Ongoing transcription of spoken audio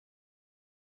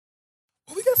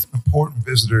some important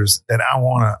visitors that I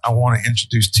want to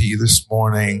introduce to you this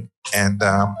morning, and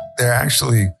they're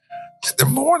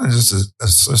more than just a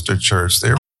sister church.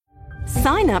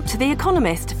 Sign up to The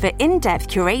Economist for in-depth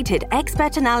curated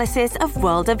expert analysis of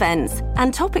world events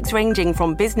and topics ranging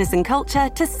from business and culture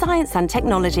to science and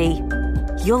technology.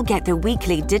 You'll get the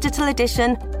weekly digital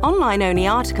edition, online-only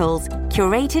articles,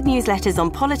 curated newsletters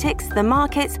on politics, the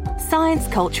markets, science,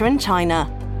 culture and China,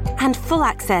 and full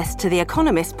access to The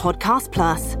Economist Podcast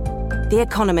Plus. The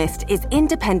Economist is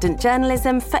independent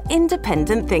journalism for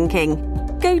independent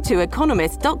thinking. Go to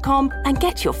economist.com and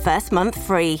get your first month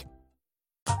free.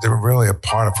 They were really a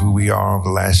part of who we are over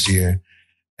the last year,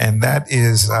 and that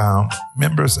is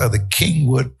members of the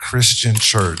Kingwood Christian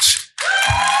Church.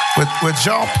 Would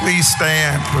y'all please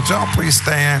stand? Would y'all please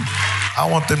stand? I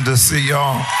want them to see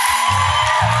y'all.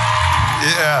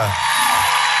 Yeah.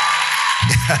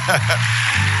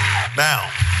 Now,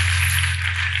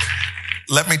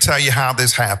 let me tell you how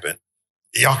this happened.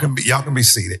 Y'all can be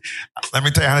seated. Let me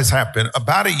tell you how this happened.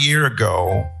 About a year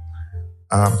ago,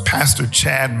 Pastor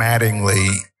Chad Mattingly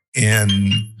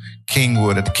in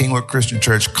Kingwood at the Kingwood Christian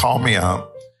Church called me up.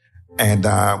 And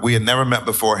we had never met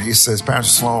before. He says,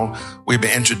 Pastor Sloan, we've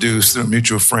been introduced through a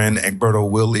mutual friend, Egberto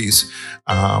Willies,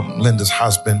 Linda's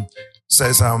husband,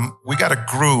 says, we got a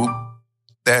group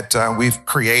that we've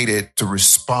created to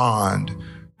respond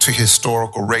to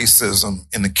historical racism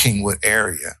in the Kingwood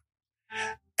area.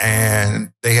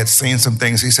 And they had seen some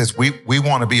things. He says, we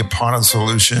want to be a part of the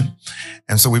solution.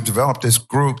 And so we've developed this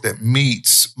group that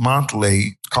meets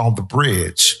monthly called The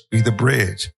Bridge, Be the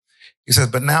Bridge. He says,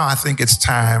 but now I think it's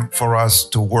time for us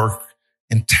to work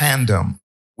in tandem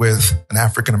with an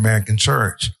African-American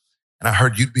church. And I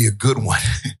heard you'd be a good one.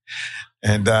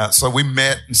 And so we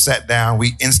met and sat down.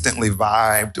 We instantly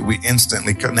vibed. We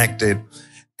instantly connected.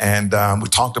 And we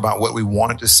talked about what we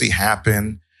wanted to see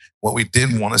happen, what we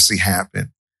didn't want to see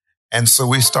happen. And so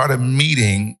we started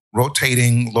meeting,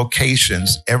 rotating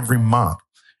locations every month.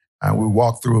 We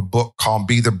walked through a book called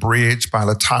Be the Bridge by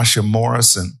Latasha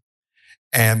Morrison.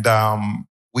 And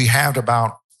we had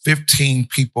about 15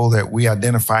 people that we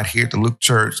identified here at the Luke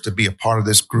Church to be a part of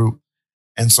this group.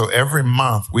 And so every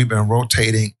month we've been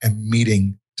rotating and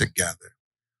meeting together,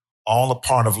 all a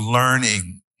part of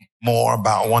learning more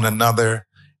about one another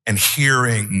and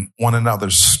hearing one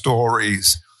another's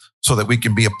stories so that we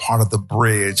can be a part of the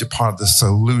bridge, a part of the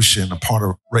solution, a part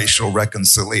of racial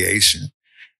reconciliation.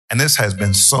 And this has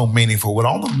been so meaningful. With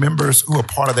all the members who are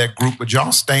part of that group, would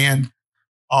y'all stand?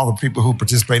 All the people who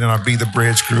participate in our Be the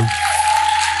Bridge group.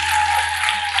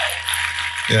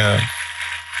 Yeah.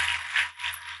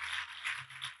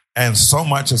 And so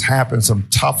much has happened. Some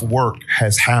tough work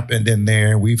has happened in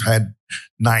there. We've had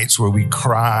nights where we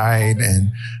cried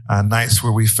and nights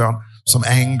where we felt some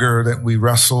anger that we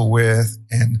wrestle with.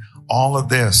 And all of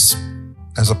this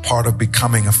as a part of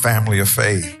becoming a family of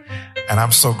faith. And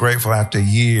I'm so grateful after a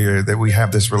year that we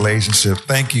have this relationship.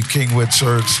 Thank you, Kingwood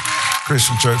Church,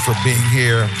 Christian Church, for being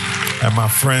here. And my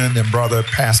friend and brother,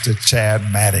 Pastor Chad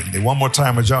Mattingly. One more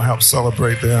time, would y'all help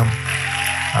celebrate them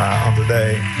on the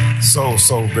day? So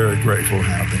very grateful to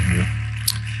have them here.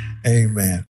 Amen.